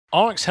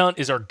Onyx Hunt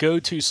is our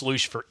go-to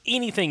solution for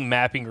anything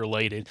mapping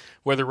related,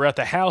 whether we're at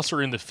the house or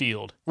in the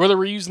field. Whether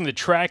we're using the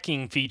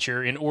tracking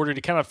feature in order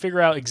to kind of figure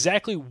out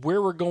exactly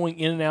where we're going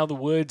in and out of the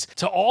woods,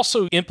 to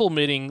also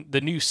implementing the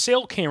new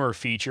cell camera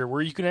feature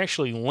where you can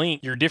actually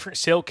link your different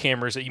cell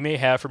cameras that you may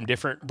have from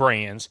different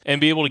brands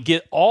and be able to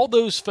get all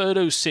those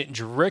photos sent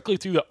directly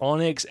through the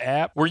Onyx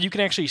app where you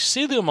can actually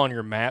see them on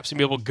your maps and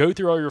be able to go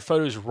through all your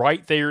photos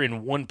right there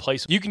in one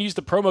place. You can use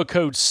the promo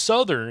code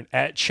SOUTHERN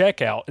at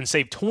checkout and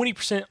save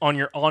 20% on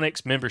your Onyx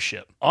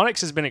membership.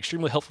 Onyx has been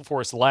extremely helpful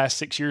for us the last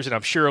 6 years, and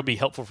I'm sure it'll be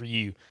helpful for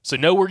you. So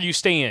know where you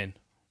stand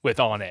with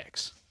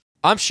Onyx.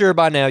 I'm sure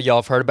by now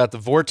y'all have heard about the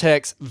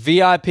Vortex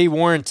VIP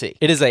warranty.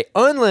 It is an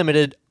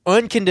unlimited,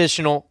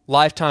 unconditional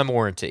lifetime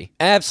warranty.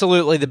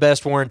 Absolutely the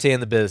best warranty in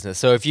the business.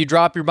 So if you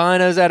drop your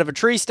binos out of a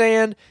tree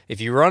stand,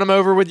 if you run them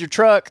over with your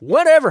truck,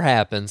 whatever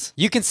happens,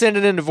 you can send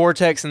it into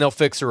Vortex and they'll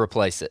fix or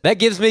replace it. That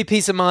gives me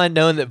peace of mind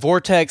knowing that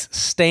Vortex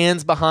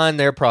stands behind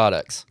their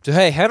products. So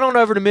hey, head on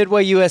over to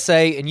Midway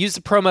USA and use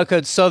the promo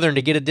code SOUTHERN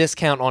to get a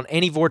discount on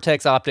any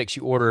Vortex optics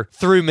you order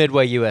through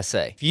Midway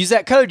USA. If you use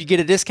that code, you get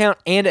a discount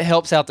and it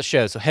helps out the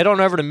show. So head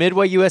on over to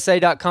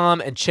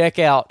midwayusa.com and check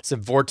out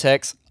some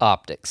Vortex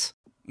optics.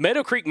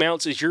 Meadow Creek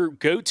Mounts is your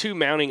go-to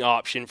mounting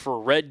option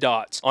for red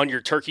dots on your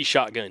turkey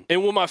shotgun.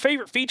 And one of my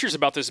favorite features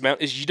about this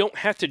mount is you don't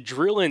have to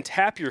drill and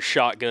tap your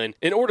shotgun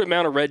in order to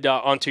mount a red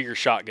dot onto your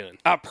shotgun.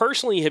 I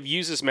personally have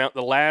used this mount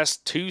the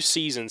last 2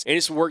 seasons, and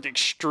it's worked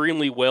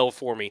extremely well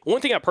for me. One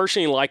thing I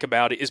personally like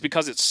about it is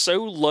because it's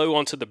so low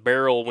onto the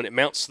barrel when it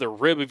mounts to the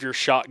rib of your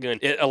shotgun,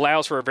 it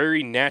allows for a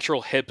very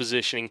natural head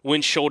positioning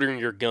when shouldering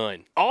your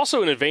gun.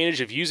 Also, an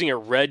advantage of using a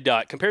red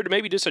dot compared to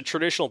maybe just a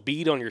traditional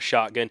bead on your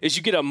shotgun is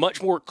you get a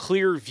much more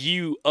clear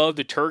view of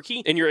the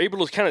turkey, and you're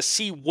able to kind of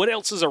see what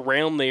else is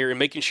around there and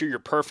making sure you're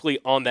perfectly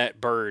on that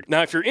bird.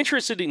 Now, if you're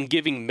interested in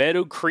giving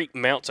Meadow Creek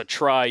Mounts a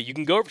try, you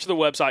can go over to the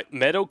website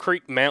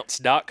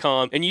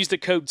meadowcreekmounts.com and use the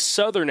code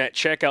SOUTHERN at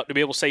checkout to be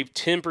able to save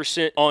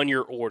 10% on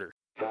your order.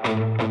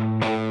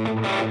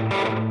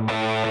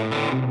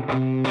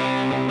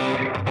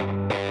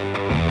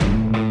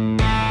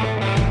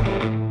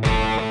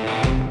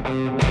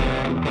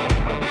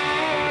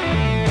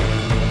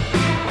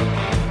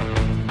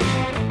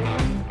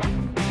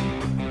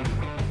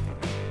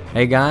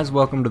 Hey guys,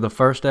 welcome to the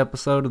first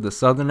episode of the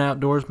Southern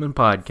Outdoorsmen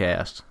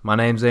podcast. My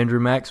name's Andrew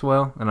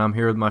Maxwell, and I'm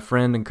here with my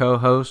friend and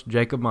co-host,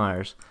 Jacob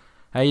Myers.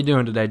 How you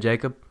doing today,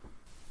 Jacob?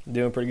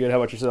 Doing pretty good. How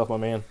about yourself, my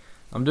man?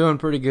 I'm doing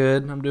pretty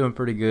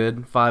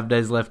good. 5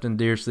 days left in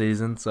deer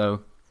season,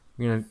 so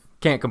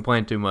can't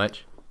complain too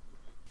much.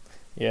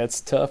 Yeah,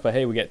 it's tough, but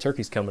hey, we got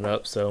turkeys coming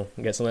up, so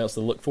we got something else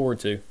to look forward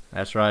to.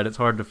 That's right. It's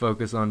hard to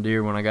focus on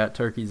deer when I got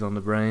turkeys on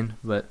the brain,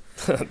 but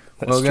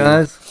well, true.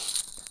 Guys,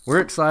 we're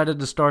excited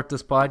to start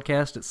this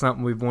podcast. It's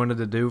something we've wanted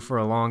to do for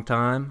a long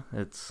time.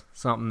 It's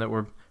something that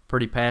we're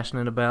pretty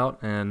passionate about,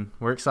 and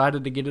we're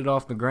excited to get it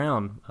off the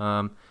ground.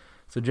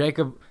 So,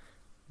 Jacob,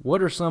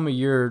 what are some of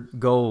your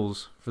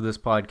goals for this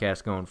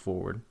podcast going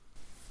forward?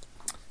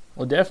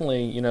 Well,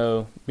 definitely,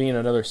 being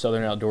another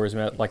Southern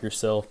outdoorsman like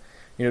yourself,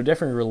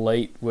 definitely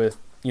relate with,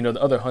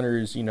 the other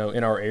hunters, in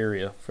our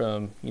area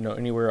from,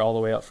 anywhere all the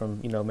way out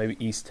from, maybe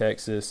East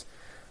Texas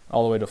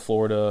all the way to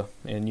Florida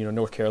and,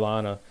 North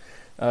Carolina.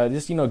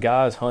 Just,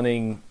 guys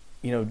hunting,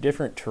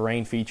 different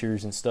terrain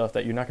features and stuff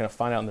that you're not going to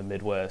find out in the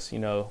Midwest.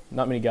 Not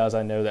many guys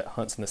I know that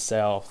hunts in the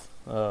South,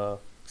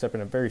 except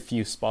in a very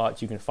few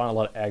spots. You can find a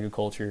lot of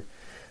agriculture.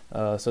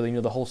 So,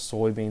 the whole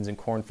soybeans and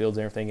cornfields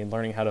and everything, and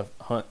learning how to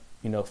hunt,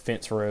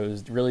 fence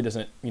rows really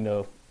doesn't,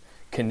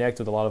 connect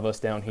with a lot of us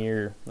down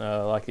here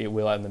like it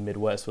will out in the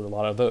Midwest with a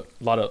lot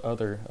of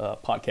other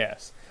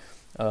podcasts.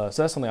 So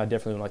that's something I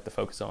definitely would like to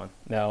focus on.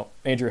 Now,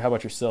 Andrew, how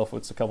about yourself?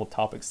 What's a couple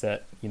topics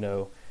that,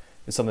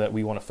 is something that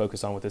we want to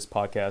focus on with this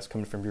podcast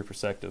coming from your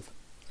perspective?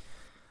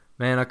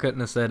 Man, I couldn't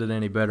have said it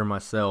any better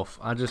myself.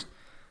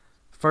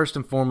 First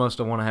and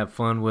foremost, I want to have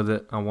fun with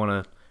it. I want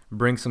to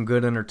bring some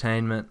good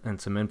entertainment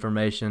and some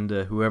information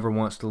to whoever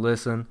wants to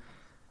listen.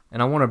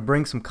 And I want to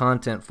bring some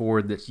content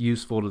forward that's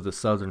useful to the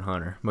Southern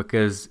hunter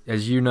because,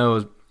 as you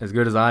know, as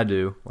good as I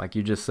do, like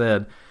you just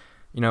said,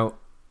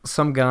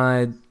 some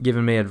guy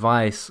giving me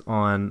advice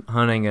on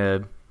hunting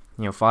a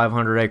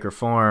 500-acre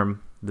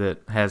farm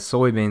that has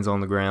soybeans on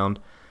the ground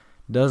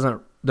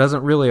doesn't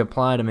really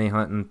apply to me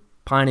hunting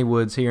piney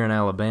woods here in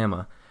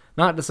Alabama.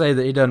 Not to say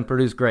that he doesn't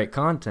produce great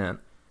content,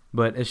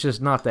 but it's just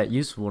not that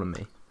useful to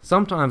me.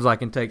 Sometimes I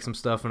can take some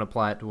stuff and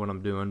apply it to what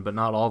I'm doing, but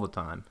not all the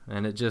time.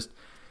 And it just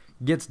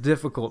gets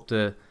difficult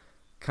to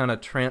kind of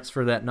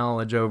transfer that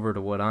knowledge over to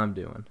what I'm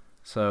doing.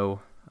 So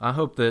I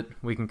hope that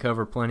we can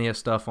cover plenty of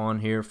stuff on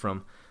here,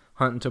 from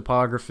hunting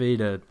topography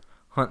to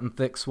hunting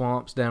thick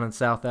swamps down in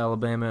South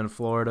Alabama and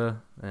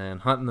Florida, and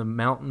hunting the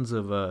mountains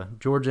of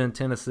Georgia and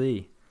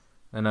Tennessee,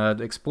 and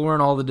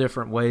exploring all the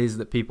different ways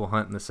that people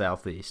hunt in the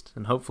Southeast,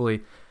 and hopefully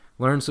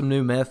learn some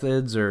new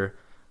methods or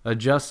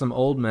adjust some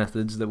old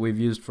methods that we've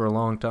used for a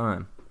long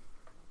time.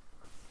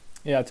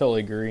 Yeah, I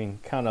totally agree.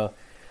 And kind of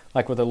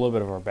like with a little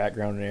bit of our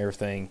background and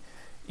everything,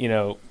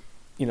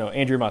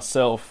 Andrew and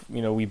myself,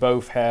 we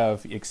both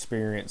have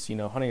experience,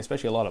 hunting,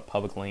 especially a lot of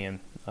public land.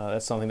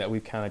 That's something that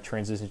we've kind of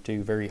transitioned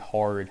to very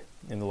hard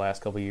in the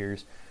last couple of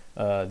years.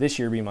 This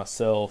year, being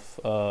myself,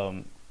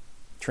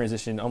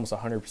 transitioned almost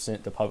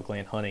 100% to public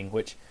land hunting,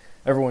 which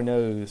everyone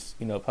knows,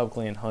 public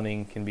land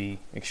hunting can be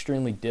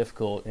extremely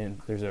difficult,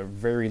 and there's a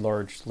very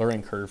large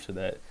learning curve to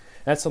that.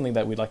 That's something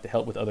that we'd like to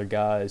help with other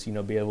guys,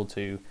 be able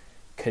to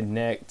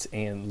connect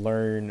and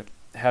learn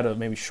how to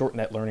maybe shorten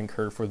that learning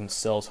curve for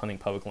themselves hunting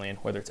public land,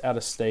 whether it's out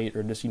of state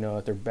or just,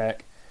 at their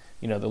back,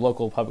 the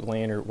local public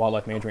land or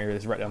wildlife management area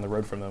that's right down the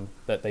road from them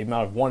that they might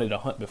have wanted to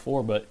hunt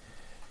before, but,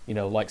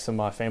 like some of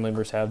my family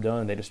members have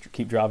done, they just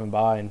keep driving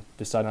by and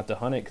decide not to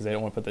hunt it because they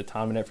don't want to put the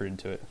time and effort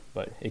into it.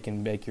 But it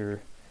can make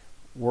your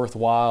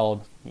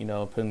worthwhile,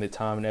 putting the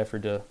time and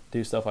effort to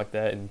do stuff like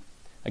that. And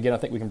again, I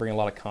think we can bring a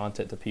lot of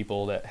content to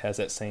people that has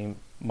that same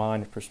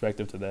mind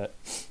perspective to that.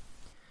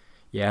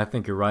 Yeah, I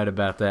think you're right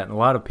about that. And a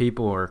lot of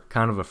people are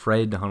kind of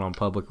afraid to hunt on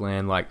public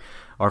land. Like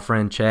our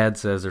friend Chad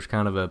says, there's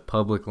kind of a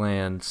public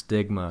land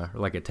stigma, or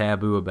like a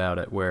taboo about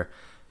it, where,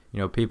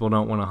 people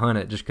don't want to hunt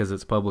it just because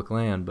it's public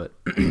land. But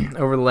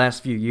over the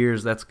last few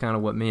years, that's kind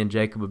of what me and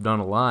Jacob have done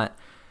a lot.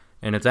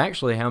 And it's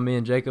actually how me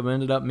and Jacob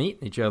ended up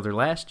meeting each other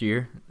last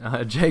year.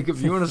 Jacob,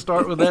 you want to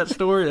start with that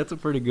story? That's a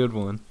pretty good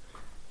one.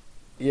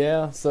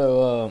 Yeah,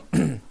 so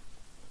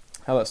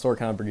how that story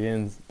kind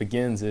of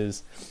begins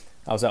is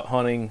I was out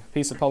hunting a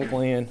piece of public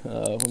land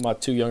with my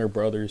two younger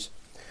brothers.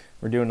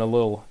 We're doing a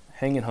little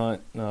hanging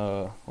hunt,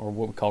 or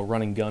what we call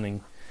running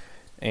gunning,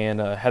 and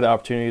had the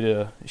opportunity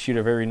to shoot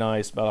a very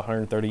nice, about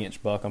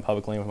 130-inch buck on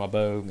public land with my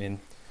bow, and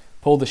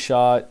pulled the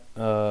shot,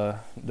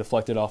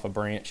 deflected off a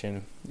branch.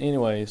 And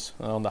anyways,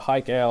 on the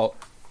hike out,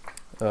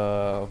 it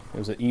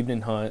was an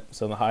evening hunt,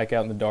 so on the hike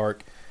out in the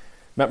dark,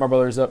 met my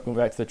brothers up, went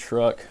back to the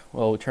truck.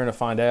 Well, we turned to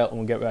find out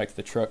when we got back to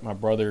the truck, my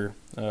brother,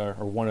 or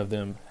one of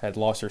them, had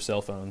lost their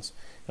cell phones.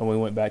 And we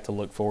went back to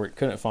look for it,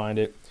 couldn't find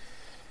it.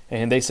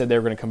 And they said they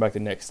were going to come back the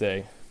next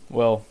day.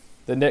 Well,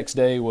 the next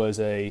day was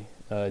a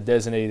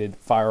designated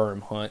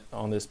firearm hunt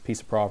on this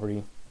piece of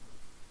property.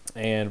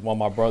 And while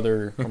my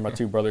brother, or my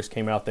two brothers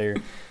came out there,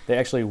 they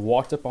actually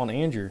walked up on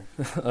Andrew,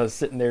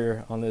 sitting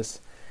there on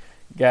this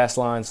gas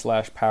line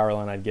 / power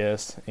line, I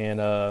guess,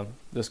 and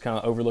just kind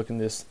of overlooking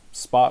this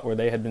spot where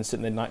they had been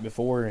sitting the night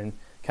before, and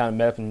kind of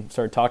met up and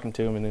started talking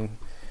to him. And then,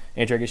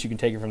 Andrew, I guess you can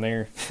take it from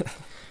there.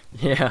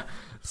 Yeah.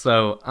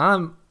 So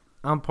I'm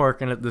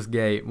parking at this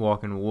gate,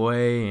 walking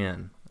way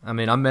in. I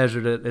mean, I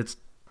measured it. It's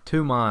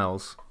 2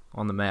 miles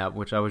on the map,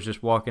 which I was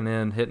just walking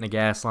in, hitting a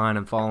gas line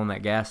and following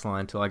that gas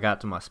line until I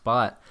got to my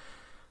spot.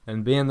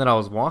 And being that I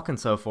was walking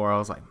so far, I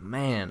was like,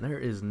 man, there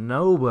is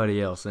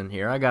nobody else in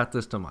here. I got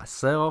this to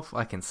myself.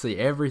 I can see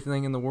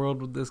everything in the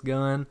world with this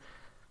gun.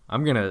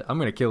 I'm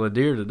gonna kill a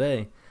deer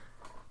today.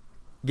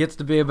 Gets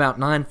to be about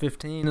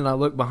 9:15, and I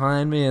look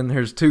behind me, and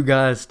there's 2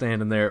 guys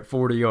standing there at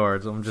 40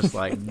 yards. I'm just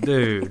like,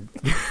 dude.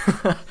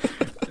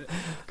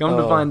 Come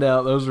to find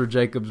out, those were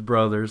Jacob's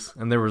brothers,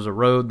 and there was a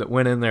road that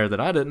went in there that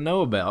I didn't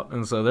know about.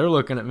 And so they're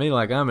looking at me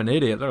like I'm an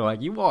idiot. They're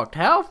like, you walked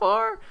how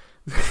far?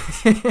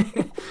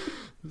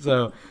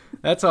 So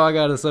that's how I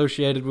got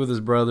associated with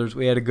his brothers.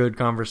 We had a good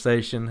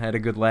conversation, had a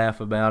good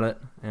laugh about it.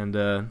 And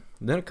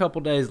then a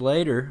couple days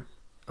later,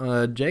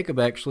 Jacob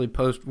actually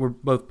posted, we're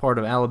both part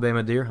of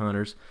Alabama Deer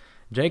Hunters.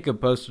 Jacob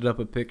posted up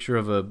a picture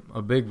of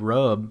a big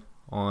rub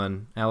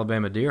on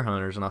Alabama Deer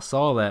Hunters, and I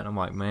saw that, and I'm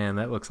like, man,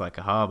 that looks like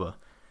Cahaba.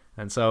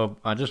 And so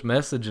I just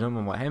messaged him.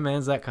 I'm like, hey, man,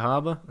 is that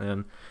Cahaba?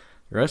 And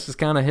the rest is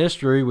kind of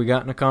history. We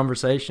got in a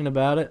conversation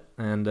about it,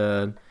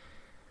 and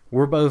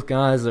we're both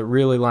guys that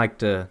really like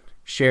to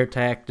share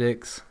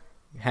tactics,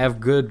 have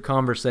good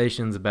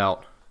conversations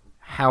about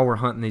how we're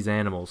hunting these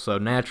animals. So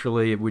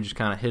naturally, we just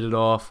kind of hit it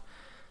off,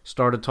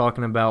 started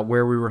talking about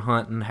where we were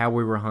hunting, how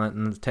we were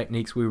hunting, the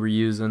techniques we were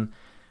using,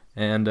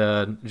 and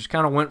just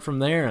kind of went from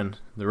there, and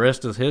the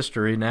rest is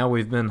history. Now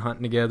we've been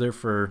hunting together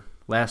for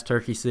last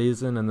turkey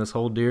season and this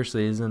whole deer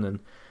season, and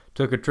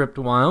took a trip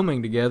to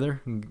Wyoming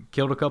together and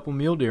killed a couple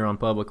mule deer on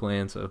public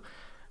land. So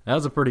that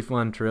was a pretty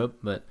fun trip,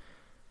 but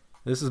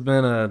this has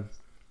been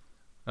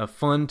a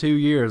fun 2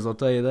 years, I'll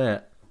tell you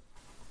that.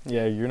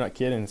 Yeah, you're not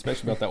kidding,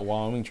 especially about that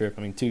Wyoming trip.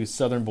 I mean, 2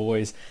 southern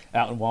boys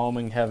out in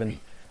Wyoming having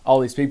all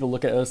these people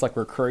look at us like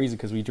we're crazy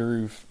because we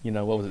drove,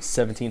 what was it,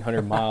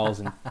 1,700 miles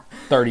in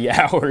 30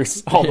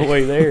 hours all the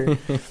way there.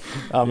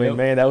 I mean,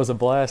 man, that was a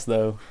blast,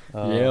 though.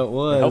 Yeah, it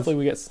was. Hopefully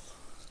we get...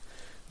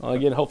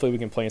 hopefully we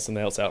can plan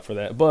something else out for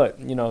that. But,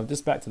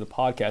 just back to the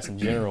podcast in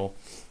general,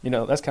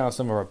 that's kind of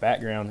some of our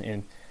background.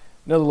 And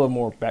another little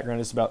more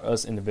background is about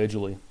us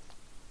individually.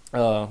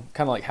 Kind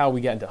of like how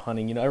we got into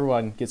hunting.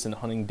 Everyone gets into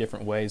hunting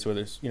different ways,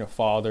 whether it's,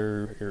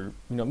 father or,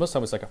 most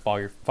of it's like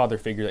a father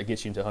figure that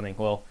gets you into hunting.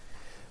 Well,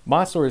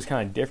 my story is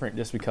kind of different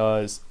just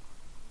because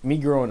me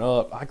growing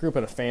up, I grew up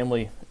in a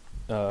family,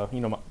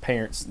 my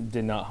parents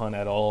did not hunt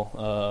at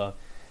all.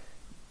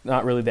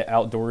 Not really the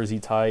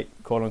outdoorsy type,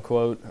 quote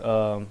unquote.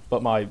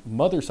 But my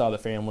mother's side of the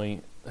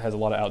family has a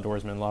lot of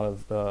outdoorsmen, a lot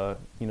of,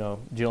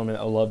 gentlemen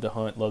that love to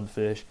hunt, love to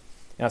fish.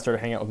 And I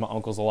started hanging out with my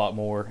uncles a lot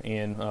more.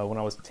 And when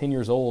I was 10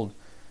 years old,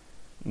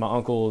 my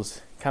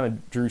uncles kind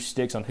of drew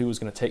sticks on who was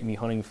going to take me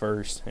hunting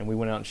first, and we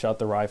went out and shot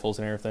the rifles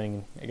and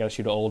everything. I got to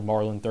shoot an old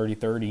Marlin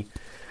 30-30,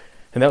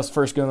 and that was the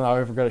first gun I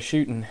ever got to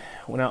shoot. And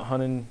went out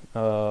hunting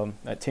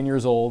at 10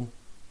 years old,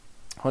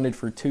 hunted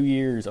for 2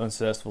 years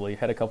unsuccessfully,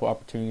 had a couple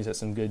opportunities at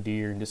some good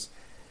deer, and just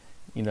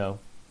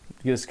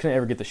couldn't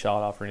ever get the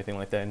shot off or anything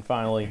like that. And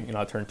finally,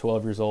 I turned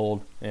 12 years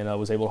old, and I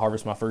was able to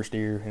harvest my first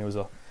deer, and it's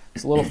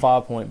a little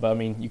 5-point, but I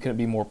mean, you couldn't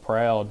be more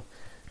proud.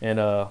 And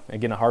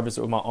again, I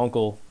harvested with my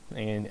uncle,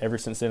 and ever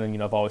since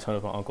then, I've always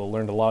hunted with my uncle.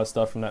 Learned a lot of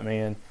stuff from that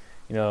man.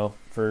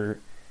 For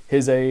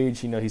his age,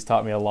 he's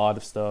taught me a lot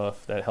of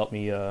stuff that helped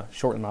me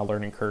shorten my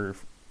learning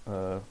curve.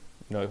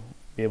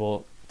 Be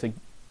able to,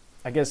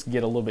 I guess,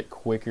 get a little bit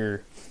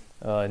quicker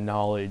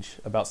knowledge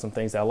about some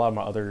things that a lot of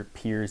my other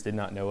peers did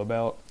not know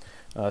about.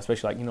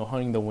 Especially like,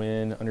 hunting the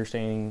wind,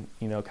 understanding,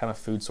 kind of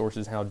food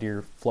sources, how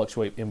deer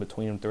fluctuate in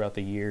between them throughout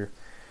the year.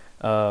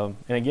 And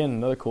again,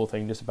 another cool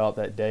thing just about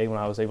that day when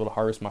I was able to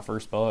harvest my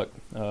first buck,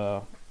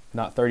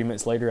 not 30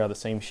 minutes later out of the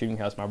same shooting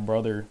house,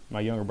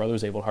 my younger brother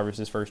was able to harvest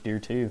his first deer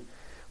too,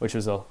 which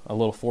was a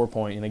little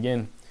 4-point. And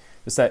again,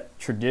 it's that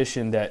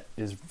tradition that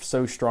is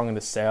so strong in the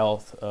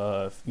South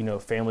of,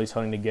 families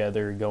hunting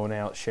together, going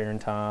out, sharing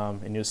time,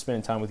 and just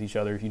spending time with each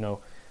other,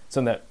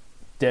 something that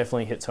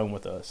definitely hits home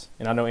with us.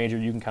 And I know, Andrew,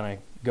 you can kind of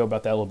go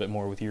about that a little bit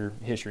more with your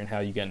history and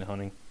how you got into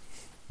hunting.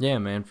 Yeah,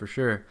 man, for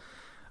sure.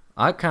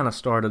 I kind of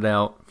started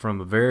out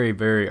from a very,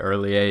 very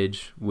early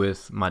age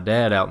with my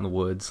dad out in the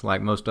woods,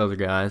 like most other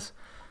guys.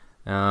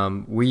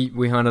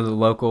 We hunted a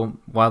local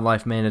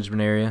wildlife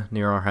management area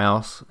near our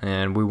house,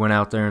 and we went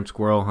out there and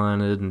squirrel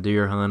hunted and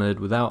deer hunted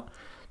without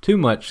too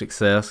much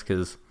success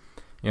because,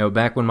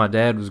 back when my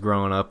dad was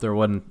growing up, there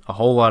wasn't a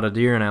whole lot of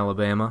deer in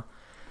Alabama.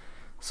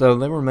 So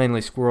they were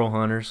mainly squirrel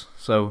hunters.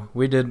 So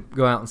we did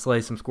go out and slay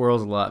some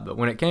squirrels a lot. But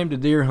when it came to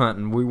deer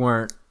hunting, we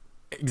weren't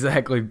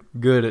exactly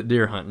good at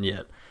deer hunting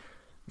yet.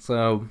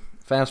 So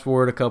fast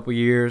forward a couple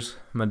years,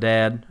 my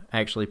dad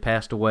actually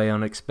passed away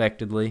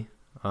unexpectedly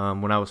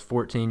when I was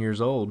 14 years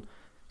old.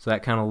 So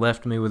that kind of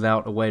left me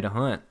without a way to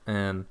hunt.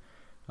 And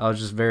I was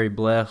just very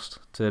blessed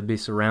to be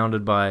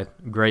surrounded by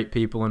great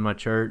people in my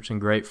church and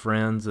great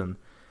friends. And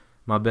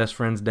my best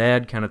friend's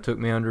dad kind of took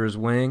me under his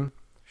wing,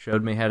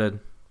 showed me how to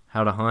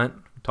hunt,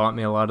 taught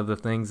me a lot of the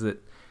things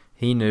that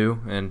he knew,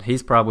 and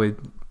he's probably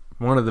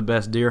one of the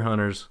best deer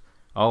hunters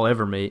I'll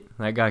ever meet.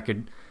 That guy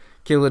could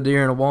kill a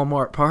deer in a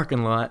Walmart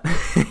parking lot.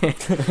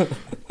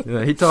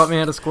 He taught me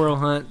how to squirrel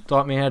hunt,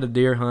 taught me how to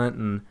deer hunt,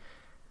 and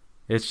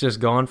it's just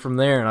gone from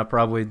there. And I've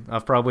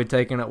probably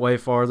taken it way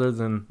farther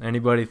than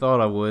anybody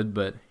thought I would,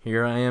 but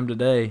here I am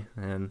today.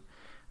 And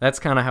that's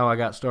kind of how I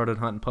got started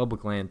hunting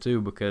public land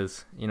too,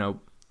 because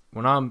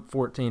when I'm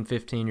 14,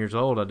 15 years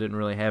old, I didn't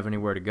really have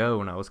anywhere to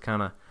go, and I was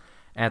kind of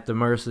at the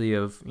mercy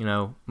of,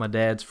 my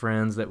dad's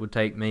friends that would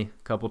take me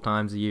a couple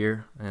times a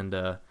year. And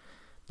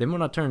then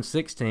when I turned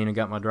 16 and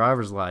got my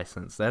driver's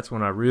license, that's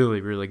when I really,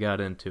 really got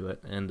into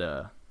it. And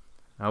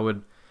I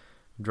would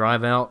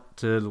drive out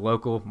to the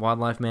local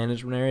wildlife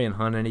management area and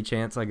hunt any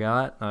chance I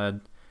got.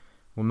 When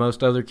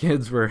most other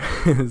kids were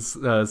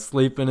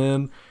sleeping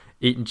in,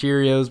 eating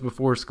Cheerios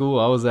before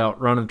school, I was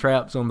out running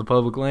traps on the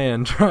public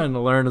land trying to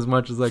learn as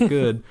much as I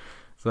could.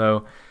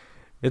 So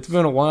it's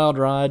been a wild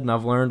ride, and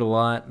I've learned a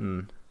lot,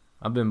 and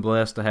I've been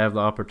blessed to have the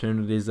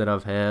opportunities that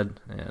I've had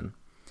and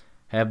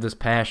have this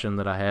passion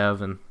that I have.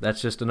 And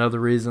that's just another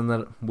reason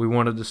that we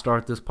wanted to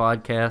start this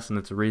podcast, and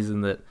it's a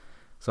reason that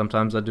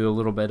sometimes I do a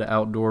little bit of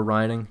outdoor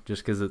writing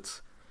just because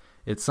it's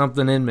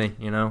something in me,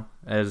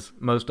 as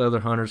most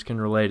other hunters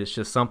can relate. It's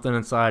just something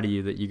inside of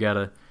you that you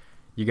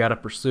gotta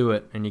pursue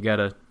it, and you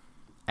gotta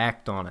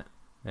act on it.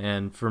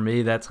 And for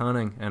me, that's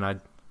hunting, and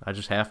I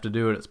just have to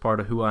do it. It's part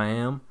of who I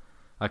am.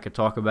 I could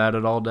talk about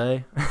it all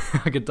day.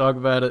 I could talk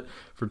about it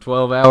for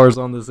 12 hours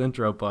on this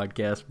intro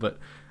podcast, but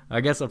I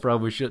guess I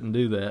probably shouldn't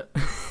do that.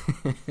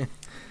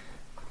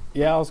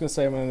 Yeah, I was going to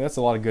say, man, that's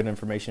a lot of good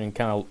information, and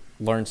kind of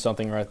learn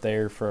something right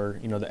there for,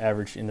 the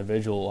average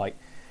individual. Like,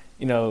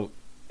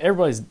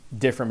 everybody's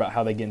different about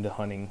how they get into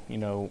hunting,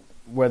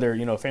 whether,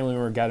 a family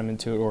member got them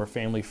into it or a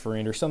family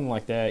friend or something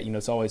like that.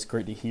 It's always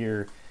great to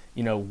hear,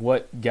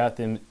 what got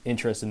them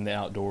interested in the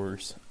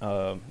outdoors.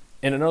 And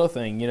another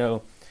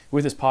thing,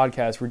 with this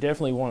podcast, we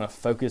definitely want to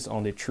focus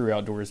on the true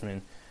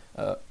outdoorsman,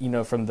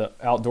 from the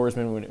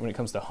outdoorsman when it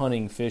comes to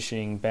hunting,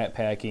 fishing,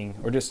 backpacking,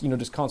 or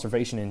just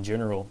conservation in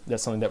general.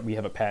 That's something that we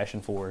have a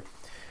passion for.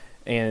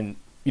 And,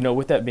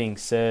 with that being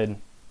said,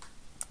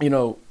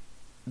 the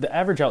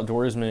average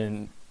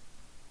outdoorsman,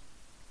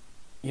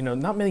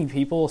 not many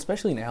people,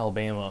 especially in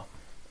Alabama,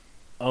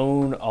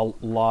 own a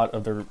lot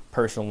of their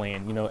personal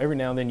land. Every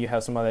now and then you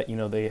have somebody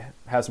that, they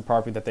have some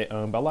property that they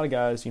own, but a lot of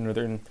guys,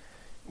 they're in,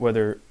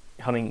 whether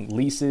hunting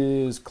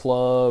leases,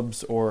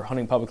 clubs, or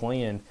hunting public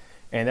land.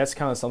 And that's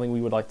kind of something we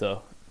would like to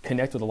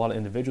connect with a lot of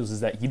individuals, is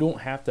that you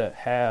don't have to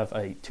have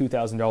a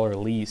 $2,000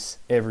 lease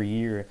every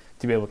year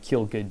to be able to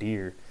kill good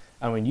deer.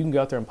 I mean, you can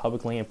go out there on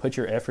public land, put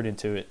your effort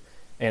into it.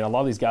 And a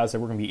lot of these guys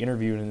that we're going to be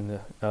interviewing in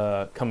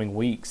the coming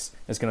weeks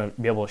is going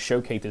to be able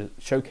to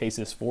showcase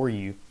this for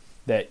you.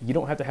 that you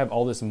don't have to have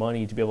all this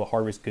money to be able to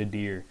harvest good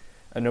deer.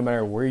 And no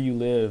matter where you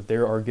live,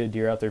 there are good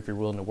deer out there if you're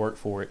willing to work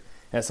for it.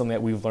 And that's something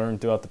that we've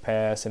learned throughout the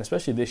past, and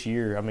especially this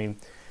year. I mean,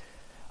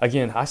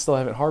 again, I still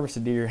haven't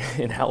harvested deer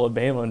in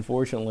Alabama,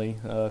 unfortunately.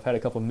 I've had a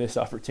couple of missed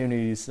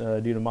opportunities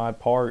due to my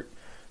part,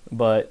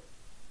 but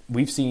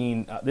we've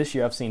seen this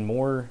year. I've seen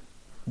more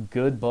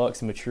good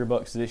bucks and mature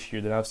bucks this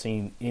year than I've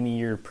seen any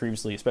year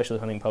previously, especially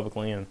hunting public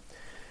land.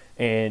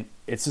 And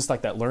it's just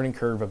like that learning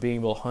curve of being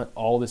able to hunt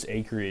all this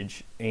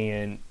acreage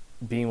and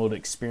being able to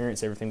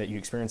experience everything that you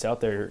experience out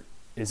there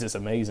is just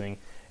amazing.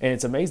 And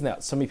it's amazing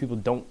that so many people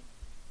don't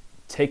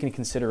take into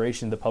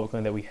consideration the public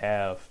land that we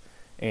have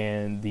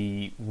and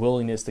the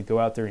willingness to go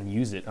out there and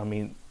use it. I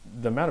mean,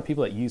 the amount of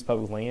people that use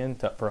public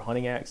land for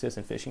hunting access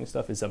and fishing and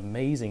stuff is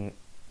amazing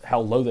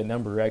how low that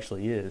number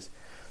actually is.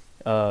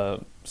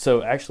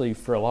 So actually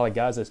for a lot of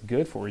guys, that's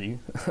good for you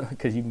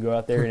because you can go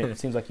out there and it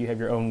seems like you have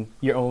your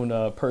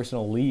own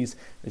personal lease.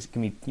 It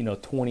can be,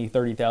 20,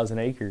 30,000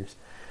 acres.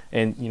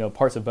 And,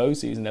 parts of bow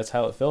season, that's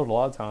how it felt a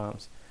lot of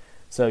times.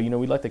 So,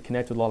 we'd like to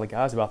connect with a lot of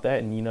guys about that.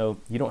 And,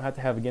 you don't have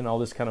to have, again, all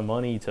this kind of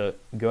money to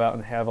go out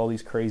and have all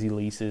these crazy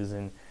leases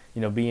and,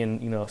 be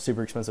in, a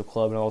super expensive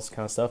club and all this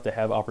kind of stuff to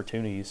have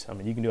opportunities. I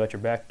mean, you can do it at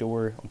your back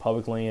door on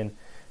public land.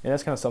 And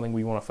that's kind of something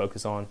we want to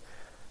focus on.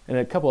 And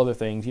a couple other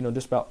things,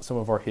 just about some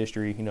of our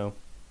history.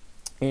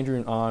 Andrew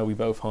and I, we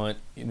both hunt,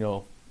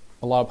 a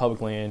lot of public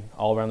land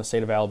all around the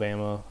state of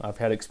Alabama. I've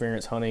had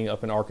experience hunting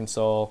up in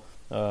Arkansas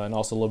and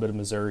also a little bit of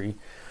Missouri.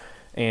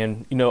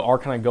 And, our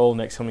kind of goal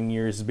next coming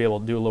years is to be able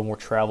to do a little more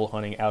travel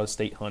hunting,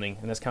 out-of-state hunting.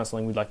 And that's kind of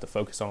something we'd like to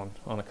focus on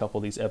a couple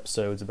of these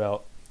episodes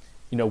about,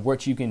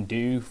 what you can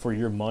do for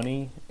your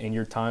money and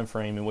your time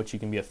frame and what you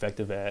can be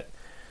effective at.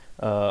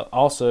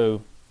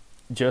 Also,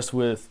 just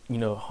with,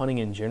 hunting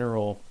in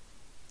general,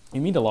 you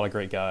meet a lot of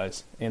great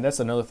guys. And that's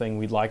another thing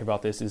we'd like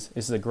about this is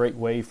this is a great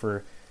way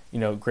for,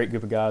 great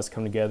group of guys to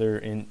come together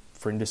and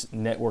for just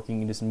networking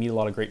and just meet a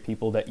lot of great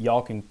people that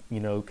y'all can,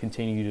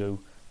 continue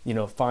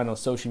to, find on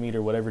social media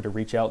or whatever to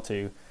reach out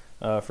to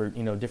for,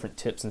 different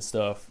tips and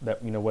stuff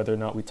that, whether or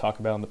not we talk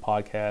about on the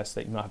podcast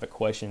that you might have a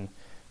question.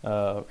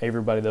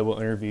 Everybody that we'll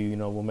interview,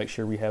 we'll make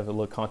sure we have a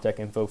little contact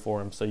info for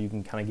them so you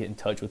can kind of get in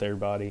touch with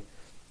everybody.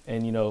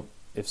 And,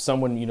 if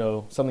someone,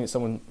 something that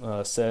someone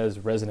says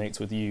resonates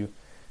with you,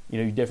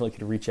 you definitely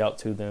could reach out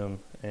to them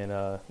and,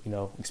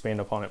 expand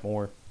upon it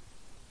more.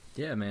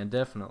 Yeah, man,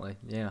 definitely.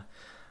 Yeah.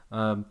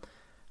 I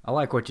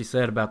like what you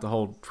said about the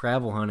whole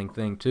travel hunting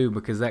thing too,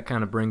 because that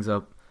kind of brings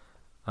up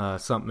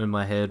something in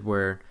my head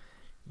where,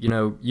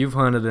 you've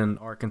hunted in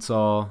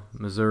Arkansas,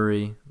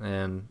 Missouri,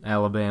 and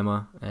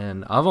Alabama,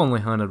 and I've only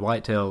hunted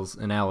whitetails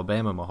in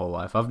Alabama my whole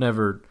life. I've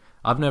never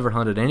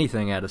hunted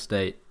anything out of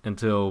state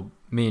until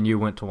me and you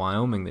went to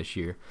Wyoming this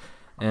year.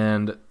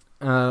 And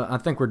I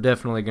think we're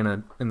definitely going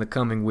to, in the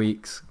coming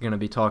weeks, going to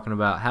be talking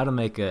about how to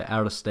make an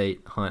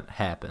out-of-state hunt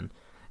happen.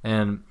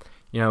 And,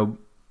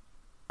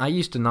 I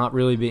used to not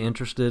really be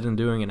interested in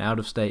doing an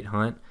out-of-state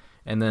hunt,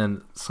 and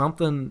then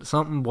something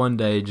one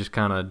day just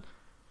kind of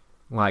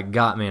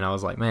got me, and I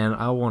was like, man,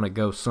 I want to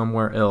go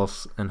somewhere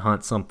else and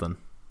hunt something.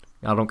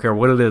 I don't care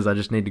what it is, I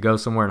just need to go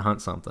somewhere and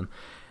hunt something.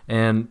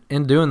 And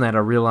in doing that, I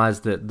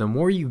realized that the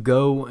more you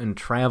go and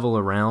travel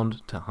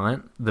around to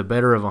hunt, the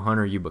better of a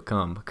hunter you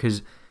become,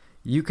 because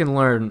you can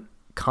learn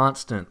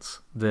constants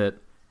that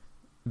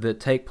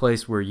take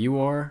place where you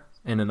are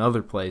and in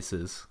other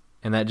places,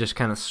 and that just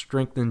kind of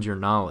strengthens your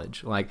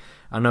knowledge. Like,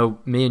 I know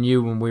me and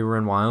you, when we were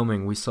in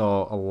Wyoming, we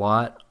saw a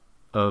lot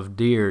of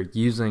deer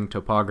using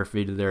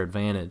topography to their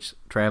advantage,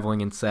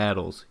 traveling in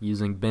saddles,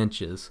 using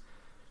benches,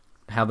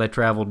 how they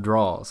traveled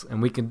draws.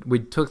 And we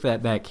took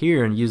that back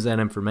here and used that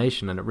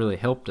information, and it really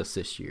helped us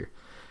this year.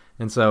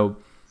 And so,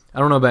 I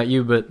don't know about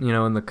you, but,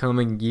 in the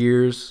coming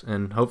years,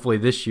 and hopefully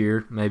this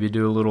year, maybe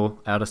do a little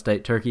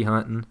out-of-state turkey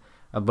hunting.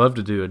 I'd love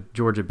to do a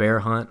Georgia bear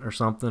hunt or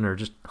something, or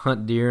just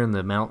hunt deer in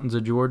the mountains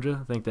of Georgia.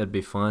 I think that'd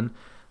be fun.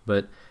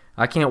 But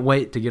I can't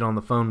wait to get on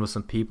the phone with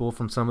some people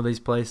from some of these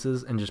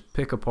places and just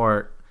pick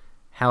apart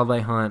how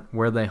they hunt,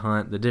 where they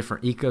hunt, the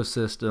different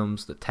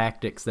ecosystems, the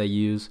tactics they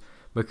use,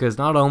 because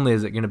not only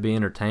is it going to be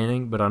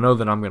entertaining, but I know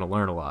that I'm going to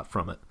learn a lot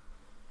from it.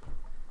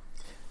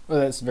 Well,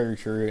 that's very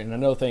true. And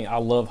another thing, I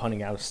love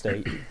hunting out of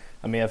state.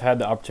 I mean, I've had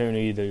the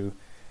opportunity to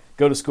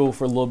go to school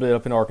for a little bit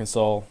up in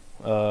Arkansas,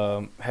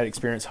 had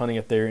experience hunting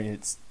up there, and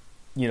it's,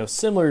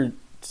 similar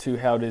to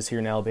how it is here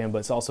in Alabama, but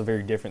it's also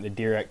very different. The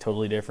deer act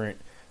totally different.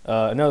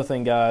 Another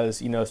thing,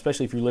 guys,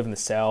 especially if you live in the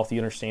South, you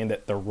understand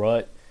that the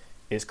rut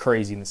is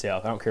crazy in the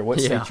South. I don't care what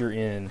state you're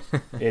in.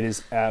 It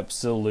is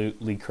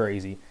absolutely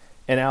crazy.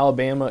 In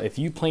Alabama, if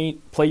you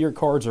play your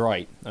cards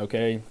right,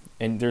 okay,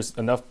 and there's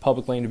enough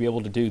public land to be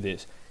able to do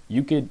this,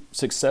 you could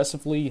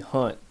successfully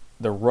hunt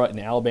the rut in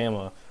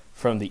Alabama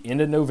from the end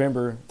of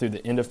November through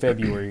the end of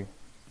February,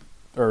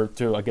 or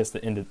through, I guess,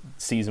 the end of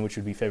season, which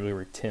would be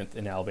February 10th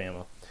in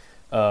Alabama.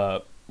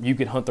 You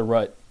could hunt the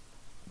rut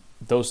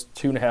those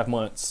 2.5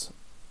 months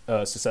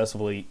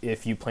successfully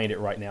if you planned it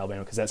right in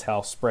Alabama, because that's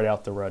how spread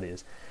out the rut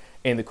is.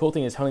 And the cool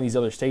thing is, hunting these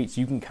other states,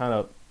 you can kind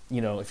of,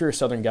 if you're a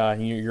southern guy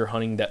and you're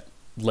hunting that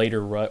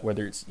later rut,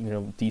 whether it's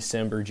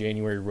December,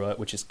 January rut,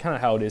 which is kind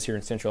of how it is here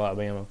in Central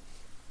Alabama.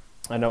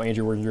 I know,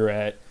 Andrew, where you're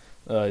at,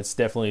 it's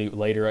definitely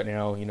later right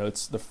now.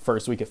 It's the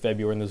first week of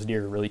February, and those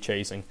deer are really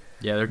chasing.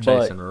 Yeah, they're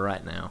chasing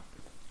right now.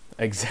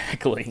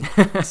 Exactly.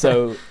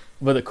 So,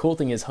 but the cool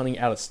thing is, hunting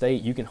out of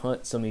state, you can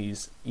hunt some of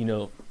these,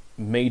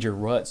 major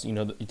ruts.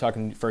 You're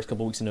talking the first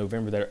couple of weeks in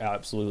November that are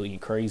absolutely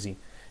crazy.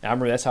 And I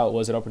remember that's how it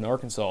was up in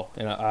Arkansas.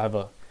 And I have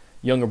a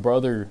younger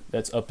brother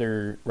that's up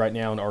there right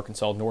now in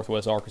Arkansas,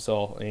 northwest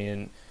Arkansas,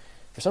 and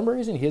for some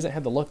reason he hasn't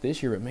had the luck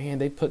this year, but man,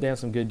 they put down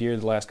some good deer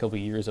the last couple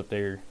of years up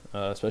there,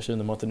 especially in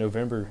the month of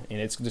November. And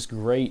it's just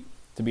great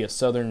to be a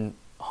southern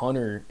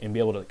hunter and be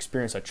able to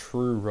experience a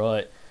true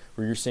rut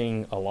where you're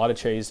seeing a lot of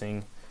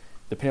chasing.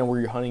 Depending on where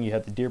you're hunting, you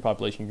have the deer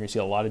population, you're going to see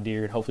a lot of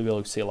deer and hopefully be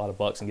able to see a lot of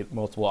bucks and get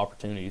multiple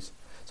opportunities.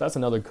 So that's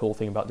another cool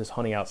thing about just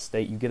hunting out of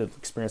state. You get to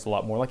experience a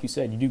lot more. Like you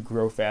said, you do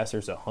grow faster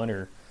as a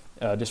hunter,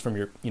 just from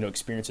your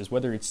experiences,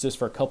 whether it's just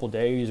for a couple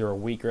days or a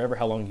week or ever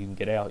how long you can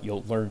get out.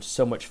 You'll learn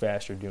so much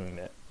faster doing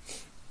that.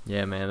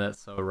 Yeah, man, that's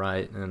so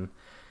right. And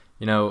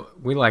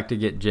we like to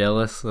get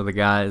jealous of the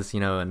guys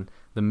in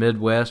the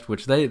Midwest,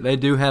 which they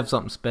do have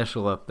something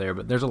special up there,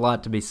 but there's a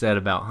lot to be said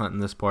about hunting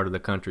this part of the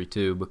country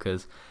too,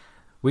 because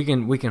we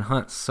can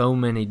hunt so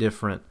many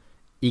different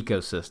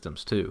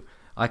ecosystems too.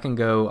 I can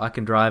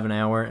drive an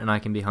hour and I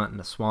can be hunting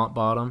a swamp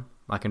bottom.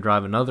 I can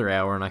drive another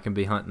hour and I can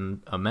be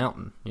hunting a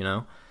mountain,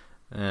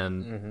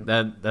 and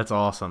that's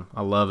awesome.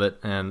 I love it.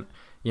 And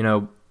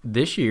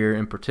this year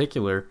in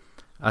particular,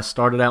 I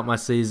started out my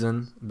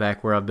season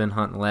back where I've been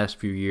hunting the last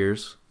few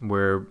years,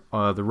 where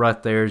the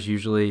rut there is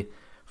usually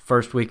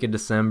first week of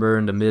December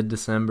into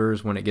mid-December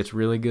is when it gets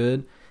really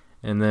good.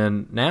 And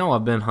then now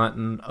I've been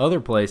hunting other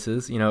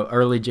places.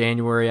 Early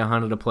January I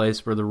hunted a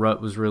place where the rut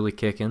was really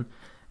kicking,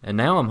 and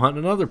now I'm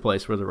hunting another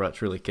place where the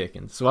rut's really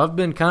kicking. So I've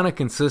been kind of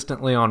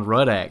consistently on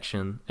rut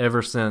action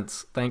ever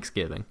since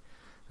Thanksgiving.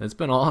 It's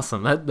been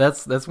awesome.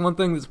 That's one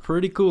thing that's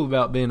pretty cool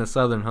about being a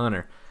southern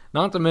hunter.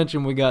 Not to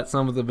mention we got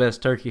some of the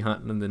best turkey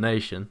hunting in the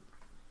nation.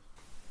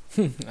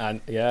 I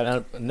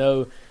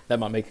know that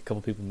might make a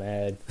couple people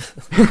mad,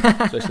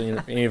 especially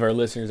any of our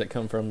listeners that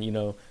come from,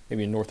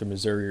 maybe in northern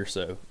Missouri or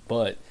so.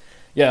 But,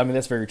 yeah, I mean,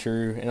 that's very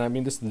true.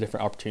 And, just the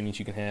different opportunities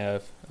you can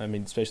have,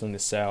 especially in the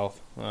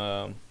South.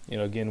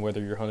 Again, whether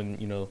you're hunting,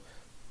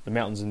 the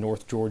mountains in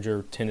North Georgia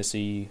or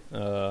Tennessee.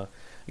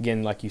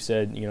 Again, like you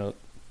said,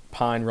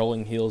 pine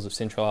rolling hills of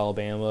central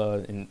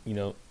Alabama and,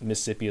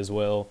 Mississippi as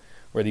well.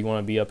 Whether you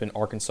want to be up in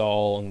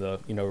Arkansas on the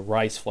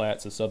rice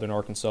flats of southern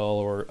Arkansas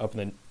or up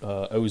in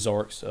the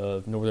Ozarks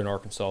of northern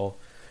Arkansas,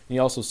 and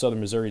also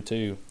southern Missouri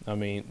too.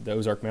 The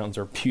Ozark Mountains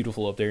are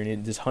beautiful up there,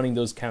 and just hunting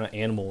those kind of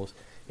animals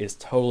is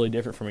totally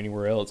different from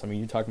anywhere else.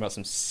 You're talking about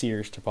some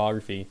serious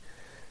topography.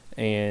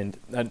 And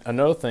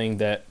another thing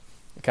that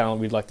kind of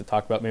we'd like to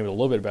talk about maybe a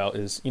little bit about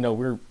is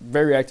we're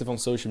very active on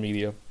social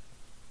media.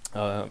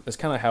 That's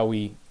kind of how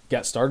we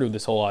got started with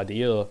this whole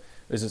idea.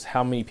 Is just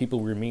how many people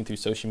we're meeting through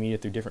social media,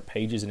 through different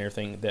pages and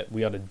everything, that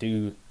we ought to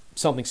do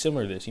something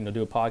similar to this,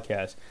 do a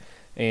podcast.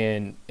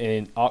 And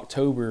in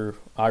October,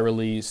 I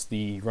released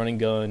the Run and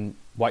Gun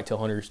Whitetail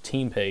Hunters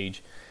team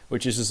page,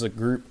 which is just a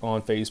group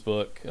on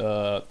Facebook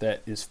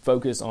that is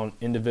focused on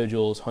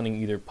individuals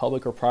hunting either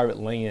public or private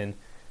land,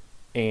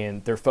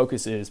 and their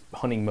focus is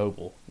hunting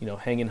mobile,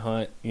 hang and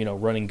hunt,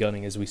 running,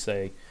 gunning, as we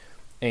say.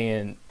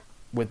 And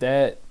with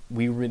that,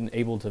 we've been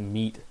able to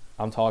meet,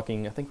 I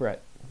think we're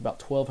at about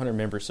 1,200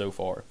 members so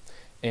far,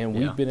 and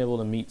we've been able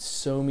to meet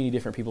so many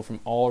different people from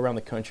all around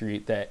the country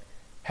that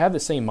have the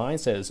same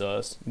mindset as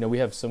us. We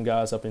have some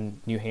guys up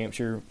in New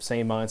Hampshire,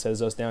 same mindset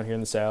as us down here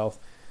in the South,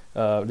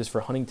 just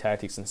for hunting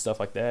tactics and stuff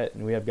like that,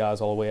 and we have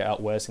guys all the way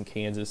out west in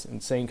Kansas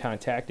and same kind of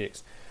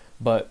tactics.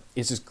 But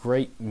it's just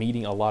great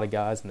meeting a lot of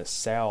guys in the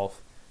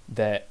South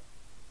that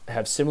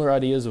have similar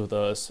ideas with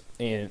us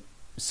and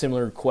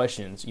similar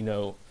questions,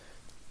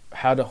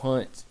 how to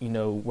hunt,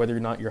 whether or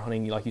not you're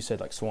hunting, like you said,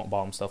 like swamp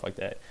bottom, stuff like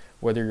that,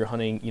 whether you're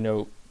hunting,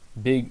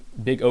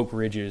 big oak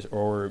ridges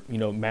or,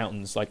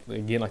 mountains, like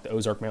the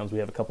Ozark Mountains. We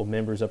have a couple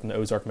members up in the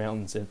Ozark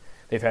Mountains, and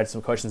they've had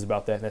some questions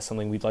about that, and that's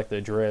something we'd like to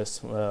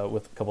address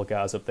with a couple of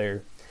guys up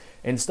there.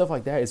 And stuff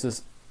like that is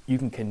just, you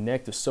can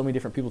connect with so many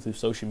different people through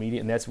social media,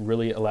 and that's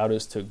really allowed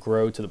us to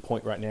grow to the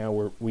point right now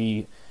where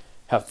we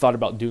have thought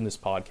about doing this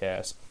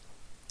podcast.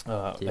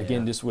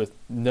 Again, just with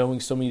knowing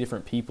so many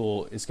different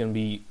people, it's going to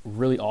be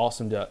really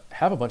awesome to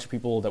have a bunch of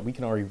people that we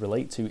can already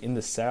relate to in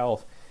the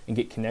South and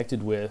get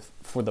connected with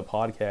for the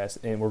podcast.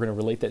 And we're going to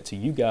relate that to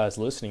you guys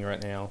listening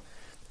right now.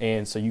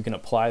 And so you can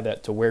apply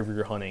that to wherever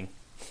you're hunting.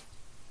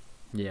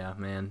 Yeah,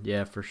 man.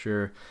 Yeah, for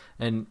sure.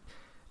 And,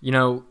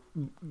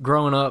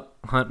 growing up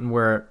hunting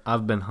where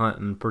I've been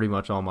hunting pretty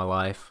much all my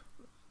life,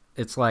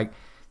 it's like,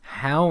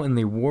 how in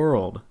the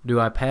world do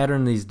I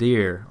pattern these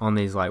deer on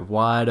these like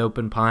wide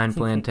open pine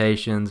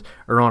plantations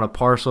or on a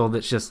parcel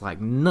that's just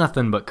like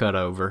nothing but cut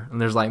over, and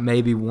there's like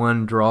maybe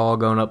one draw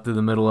going up through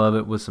the middle of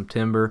it with some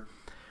timber,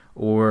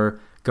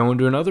 or going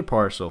to another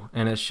parcel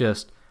and it's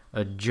just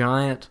a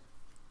giant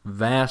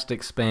vast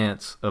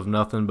expanse of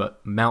nothing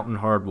but mountain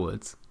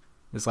hardwoods?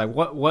 It's like,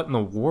 what in the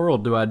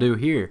world do I do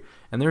here?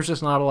 And there's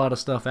just not a lot of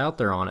stuff out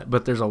there on it.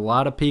 But there's a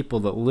lot of people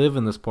that live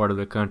in this part of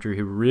the country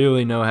who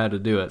really know how to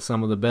do it.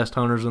 Some of the best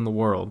hunters in the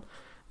world.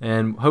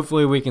 And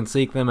hopefully we can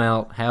seek them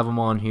out, have them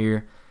on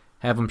here,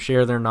 have them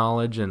share their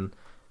knowledge and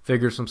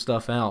figure some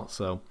stuff out.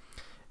 So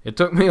it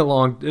took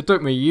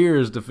me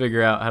years to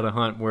figure out how to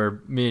hunt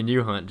where me and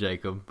you hunt,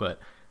 Jacob. But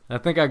I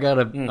think I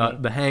got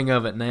the hang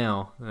of it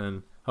now.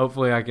 And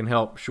hopefully I can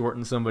help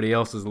shorten somebody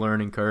else's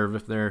learning curve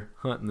if they're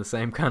hunting the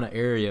same kind of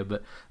area.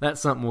 But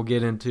that's something we'll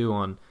get into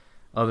on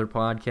other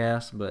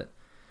podcasts. But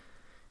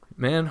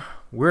man,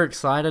 we're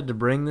excited to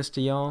bring this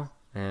to y'all,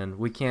 and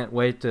we can't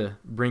wait to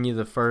bring you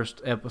the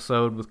first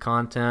episode with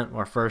content,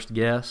 our first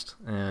guest.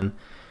 And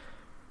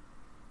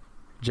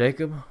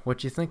Jacob,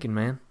 what you thinking,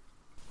 man?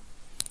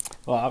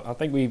 Well, I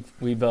think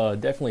we've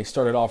definitely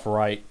started off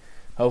right.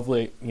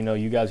 Hopefully,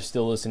 you guys are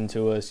still listening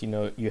to us.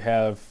 You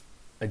have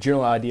a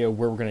general idea of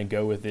where we're going to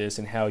go with this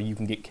and how you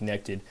can get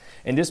connected.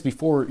 And just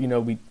before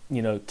we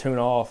tune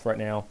off right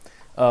now,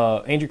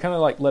 Andrew, kind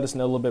of let us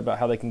know a little bit about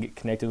how they can get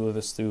connected with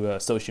us through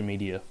social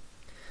media.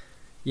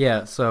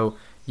 Yeah, so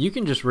you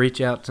can just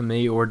reach out to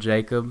me or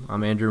Jacob.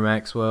 I'm Andrew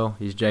Maxwell.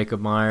 He's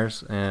Jacob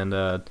Myers.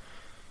 And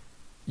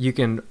you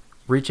can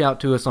reach out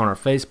to us on our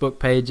Facebook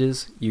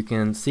pages. You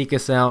can seek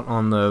us out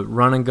on the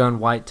Run and Gun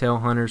Whitetail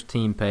Hunters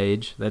team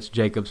page. That's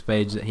Jacob's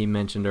page that he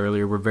mentioned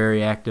earlier. We're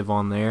very active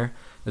on there,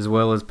 as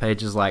well as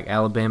pages like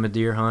Alabama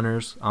Deer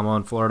Hunters. I'm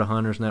on Florida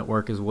Hunters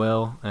Network as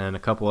well, and a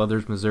couple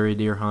others, Missouri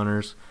Deer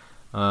Hunters.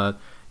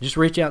 Just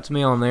reach out to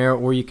me on there,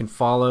 or you can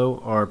follow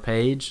our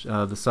page,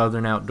 the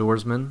Southern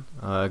Outdoorsmen.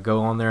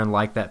 Go on there and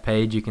like that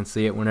page. You can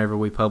see it whenever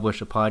we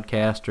publish a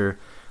podcast or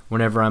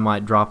whenever I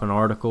might drop an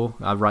article.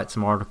 I write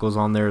some articles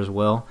on there as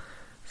well.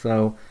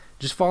 So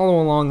just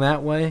follow along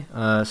that way.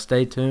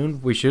 Stay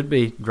tuned. We should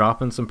be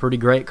dropping some pretty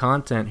great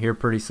content here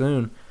pretty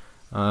soon.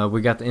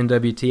 We got the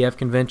NWTF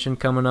convention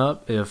coming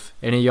up. If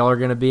any of y'all are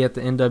going to be at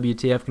the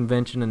NWTF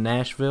convention in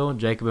Nashville,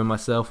 Jacob and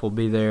myself will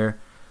be there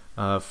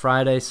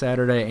Friday,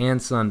 Saturday, and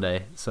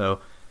Sunday. So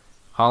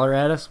holler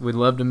at us. We'd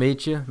love to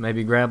meet you.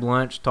 Maybe grab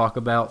lunch, talk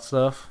about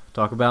stuff,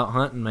 talk about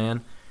hunting,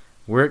 man.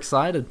 We're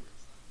excited.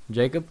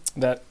 Jacob?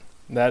 That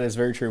is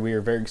very true. We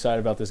are very excited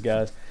about this,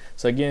 guys.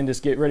 So again,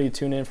 just get ready to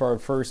tune in for our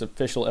first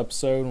official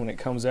episode when it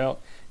comes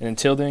out. And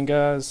until then,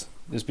 guys,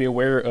 just be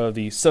aware of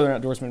the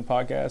Southern Outdoorsmen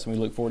podcast, and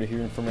we look forward to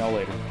hearing from y'all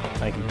later.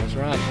 Thank you. That's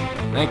right.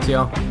 Thanks,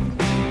 y'all.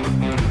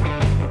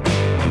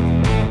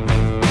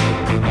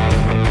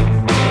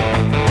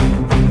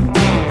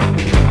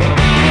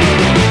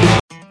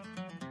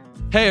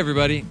 Hey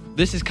everybody,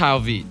 this is Kyle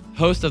Veet,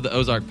 host of the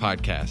Ozark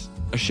Podcast,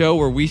 a show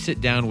where we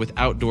sit down with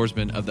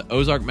outdoorsmen of the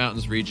Ozark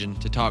Mountains region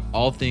to talk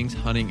all things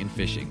hunting and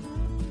fishing.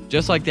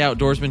 Just like the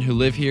outdoorsmen who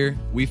live here,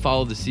 we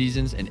follow the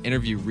seasons and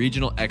interview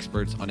regional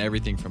experts on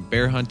everything from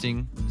bear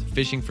hunting to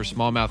fishing for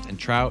smallmouth and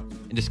trout,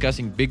 and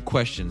discussing big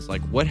questions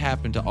like what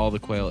happened to all the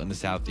quail in the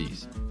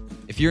Southeast.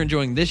 If you're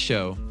enjoying this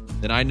show,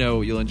 then I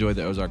know you'll enjoy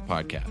the Ozark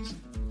Podcast.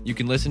 You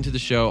can listen to the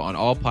show on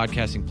all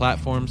podcasting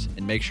platforms,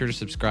 and make sure to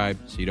subscribe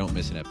so you don't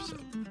miss an episode.